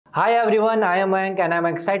Hi everyone, I am Mayank and I am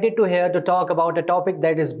excited to talk about a topic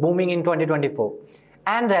that is booming in 2024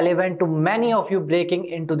 and relevant to many of you breaking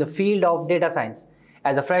into the field of data science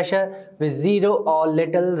as a fresher with zero or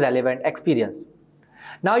little relevant experience.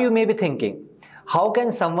 Now you may be thinking, how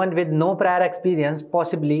can someone with no prior experience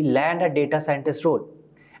possibly land a data scientist role?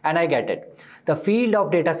 And I get it. The field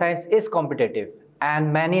of data science is competitive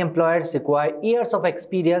and many employers require years of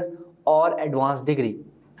experience or advanced degree.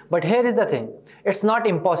 But here is the thing, it's not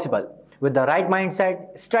impossible. With the right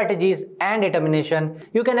mindset, strategies and determination,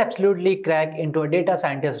 you can absolutely crack into a data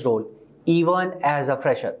scientist role, even as a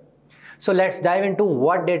fresher. So let's dive into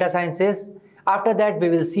what data science is. After that, we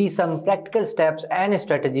will see some practical steps and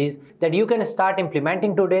strategies that you can start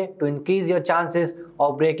implementing today to increase your chances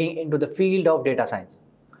of breaking into the field of data science.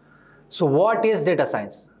 So what is data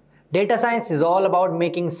science? Data science is all about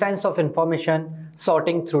making sense of information,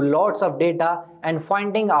 sorting through lots of data and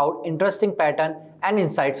finding out interesting patterns and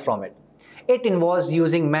insights from it. It involves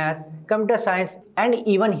using math, computer science and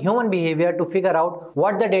even human behavior to figure out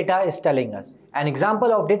what the data is telling us. An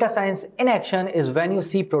example of data science in action is when you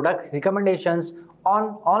see product recommendations on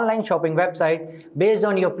online shopping website based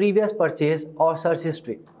on your previous purchase or search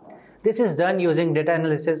history. This is done using data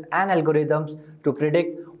analysis and algorithms to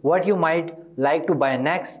predict what you might like to buy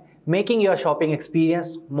next, making your shopping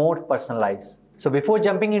experience more personalized. So before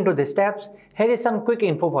jumping into the steps, here is some quick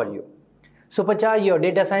info for you. Supercharge your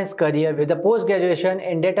data science career with a post-graduation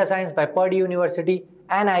in data science by Purdue University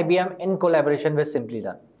and IBM in collaboration with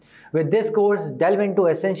Simplilearn. With this course, delve into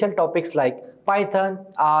essential topics like Python,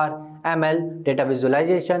 R, ML, data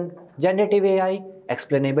visualization, generative AI,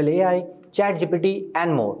 explainable AI, ChatGPT,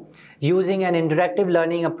 and more, using an interactive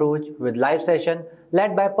learning approach with live session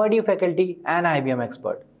led by Purdue faculty and IBM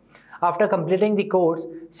expert. After completing the course,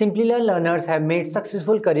 Simplilearn learners have made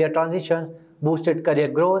successful career transitions, boosted career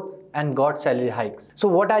growth, and got salary hikes. So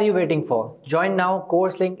what are you waiting for? Join now.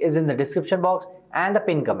 Course link is in the description box and the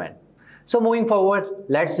pinned comment. So moving forward,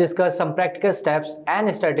 let's discuss some practical steps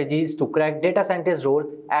and strategies to crack data scientist role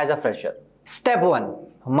as a fresher. Step 1.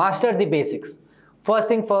 Master the basics. First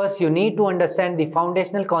thing first, you need to understand the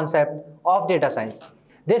foundational concept of data science.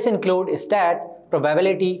 This includes stat,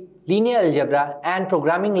 probability, linear algebra, and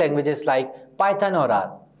programming languages like Python or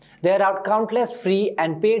R. There are countless free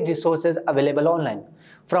and paid resources available online,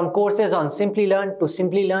 from courses on Simplilearn to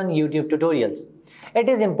Simplilearn YouTube tutorials. It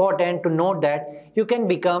is important to note that you can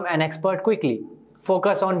become an expert quickly.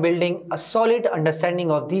 Focus on building a solid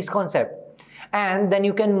understanding of these concepts, and then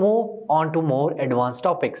you can move on to more advanced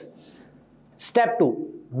topics. Step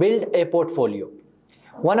 2. Build a portfolio.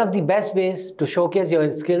 One of the best ways to showcase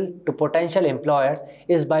your skill to potential employers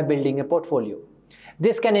is by building a portfolio.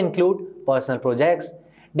 This can include personal projects,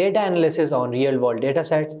 data analysis on real-world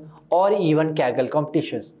datasets, or even Kaggle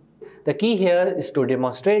competitions. The key here is to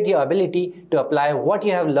demonstrate your ability to apply what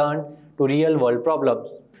you have learned to real-world problems.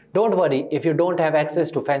 Don't worry if you don't have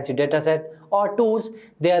access to fancy datasets or tools.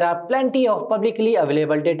 There are plenty of publicly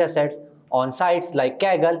available datasets on sites like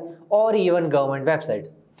Kaggle or even government websites.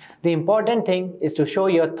 The important thing is to show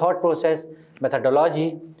your thought process,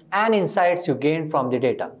 methodology, and insights you gained from the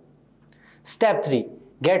data. Step 3.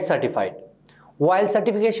 Get certified. While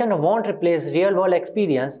certification won't replace real-world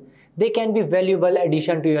experience, they can be valuable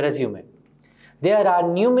addition to your resume. There are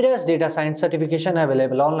numerous data science certifications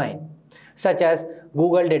available online, such as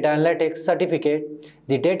Google Data Analytics Certificate,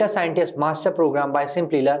 the Data Scientist Master Program by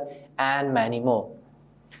Simplilearn, and many more.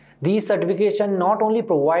 These certifications not only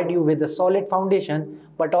provide you with a solid foundation,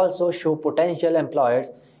 but also show potential employers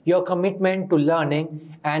your commitment to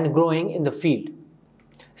learning and growing in the field.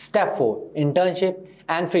 Step 4. Internship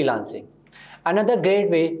and freelancing. Another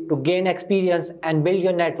great way to gain experience and build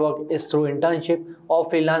your network is through internship or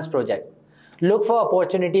freelance project. Look for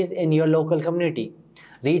opportunities in your local community.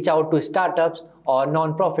 Reach out to startups or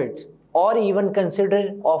non-profits, or even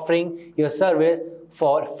consider offering your service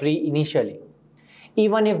for free initially.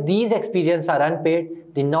 Even if these experiences are unpaid,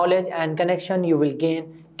 the knowledge and connection you will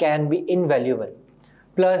gain can be invaluable.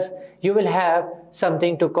 Plus, you will have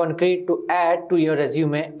something to concrete to add to your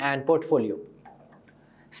resume and portfolio.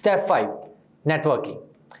 Step 5. Networking.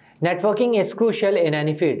 Networking is crucial in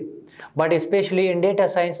any field, but especially in data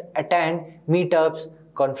science. Attend meetups,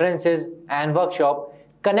 conferences, and workshops.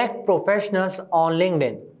 Connect professionals on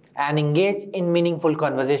LinkedIn and engage in meaningful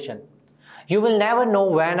conversation. You will never know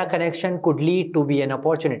when a connection could lead to be an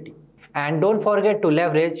opportunity. And don't forget to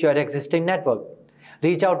leverage your existing network.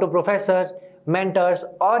 Reach out to professors, mentors,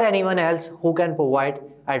 or anyone else who can provide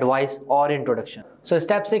advice or introduction. So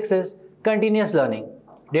step 6 is continuous learning.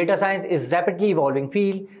 Data science is a rapidly evolving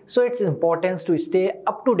field, so it's important to stay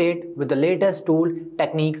up to date with the latest tools,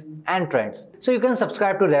 techniques, and trends. So you can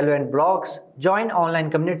subscribe to relevant blogs, join online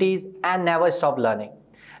communities, and never stop learning.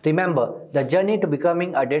 Remember, the journey to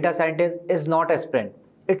becoming a data scientist is not a sprint,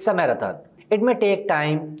 it's a marathon. It may take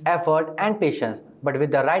time, effort, and patience, but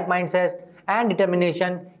with the right mindset and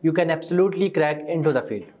determination, you can absolutely crack into the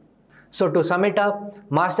field. So to sum it up,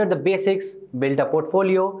 master the basics, build a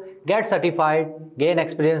portfolio, get certified, gain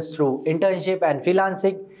experience through internship and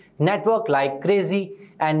freelancing, network like crazy,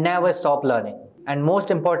 and never stop learning. And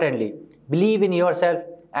most importantly, believe in yourself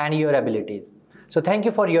and your abilities. So thank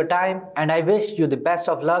you for your time, and I wish you the best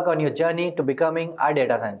of luck on your journey to becoming a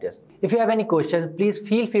data scientist. If you have any questions, please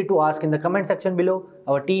feel free to ask in the comment section below.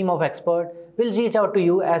 Our team of experts will reach out to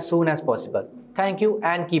you as soon as possible. Thank you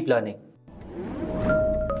and keep learning.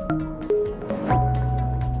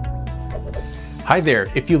 Hi there,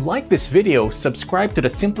 if you like this video, subscribe to the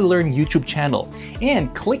Simplilearn YouTube channel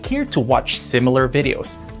and click here to watch similar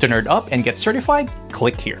videos. To nerd up and get certified,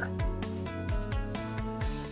 click here.